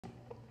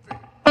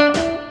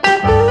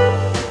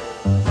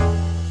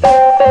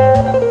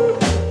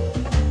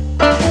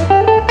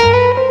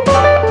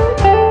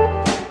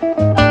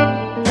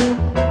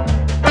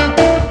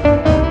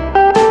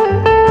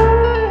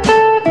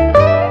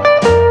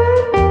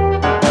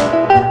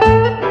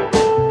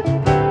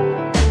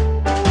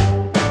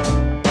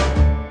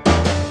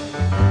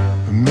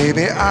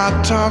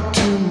talk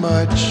too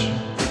much.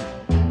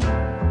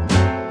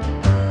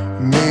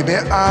 Maybe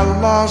I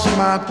lost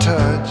my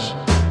touch.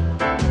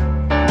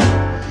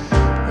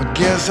 I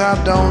guess I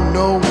don't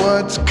know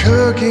what's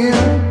cooking,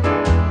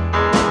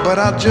 but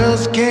I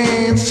just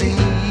can't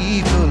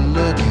see for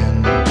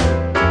looking.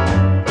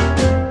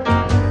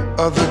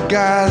 Other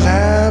guys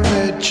have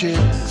their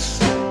chicks,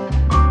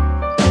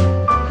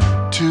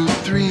 2,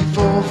 3,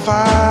 4,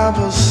 5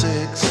 or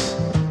 6.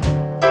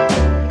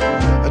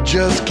 I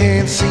just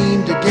can't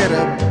seem to get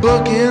a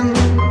booking,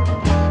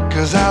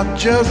 'cause I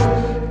just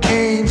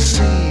can't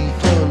see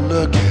for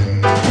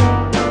looking.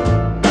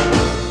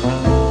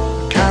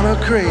 Kinda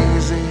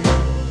crazy,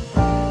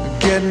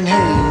 getting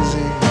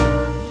hazy,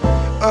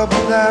 up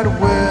that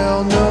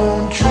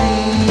well-known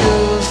tree.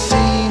 You'll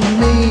see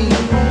me,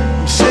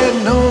 I'm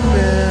sitting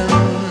open,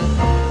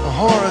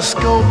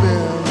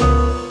 horoscoping.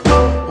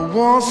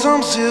 Want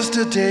some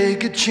sister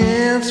take a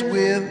chance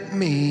with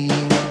me.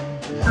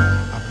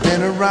 I've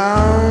been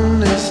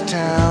around this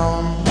town,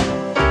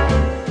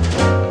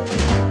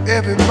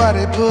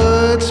 everybody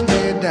puts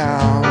me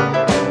down.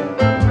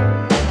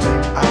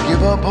 I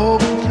give up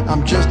hope,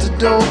 I'm just a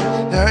dope.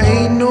 There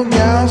ain't no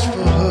gals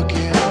for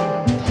hooking,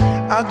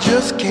 I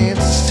just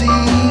can't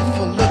see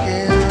for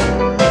looking.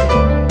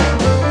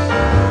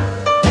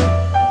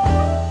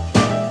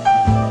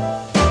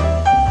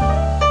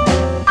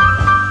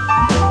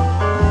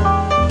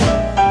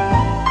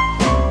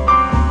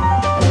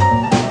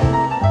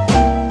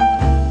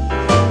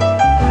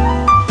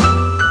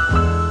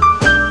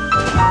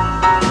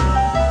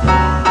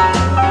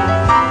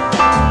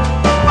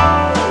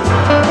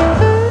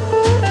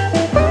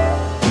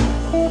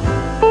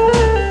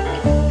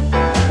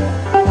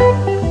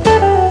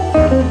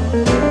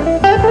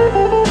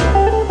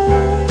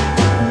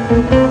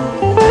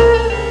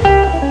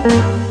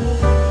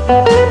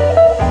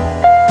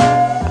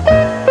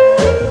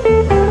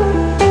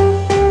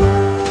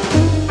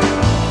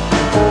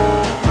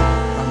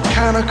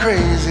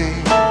 Crazy,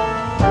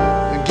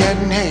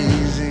 getting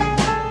hazy,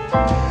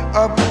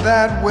 up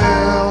that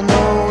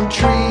well-known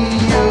tree.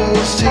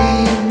 You'll see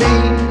me,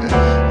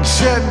 I'm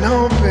sitting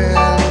open,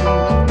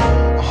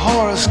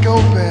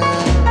 horoscoping.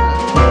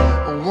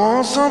 I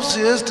want some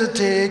sister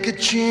take a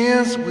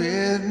chance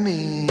with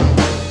me.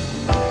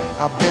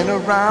 I've been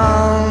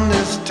around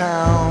this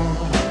town,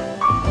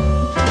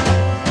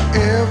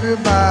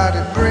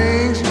 everybody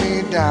brings me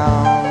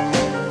down.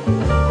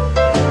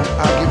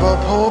 I give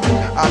up hope,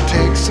 I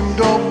take some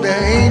dope.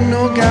 There ain't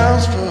no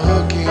gals for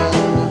hooking,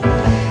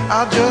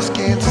 I just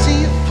can't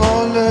see for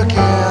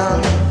looking.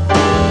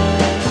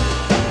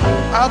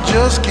 I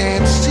just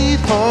can't see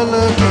for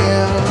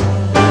looking.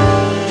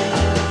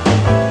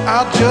 I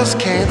just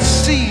can't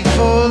see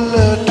for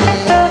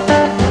looking.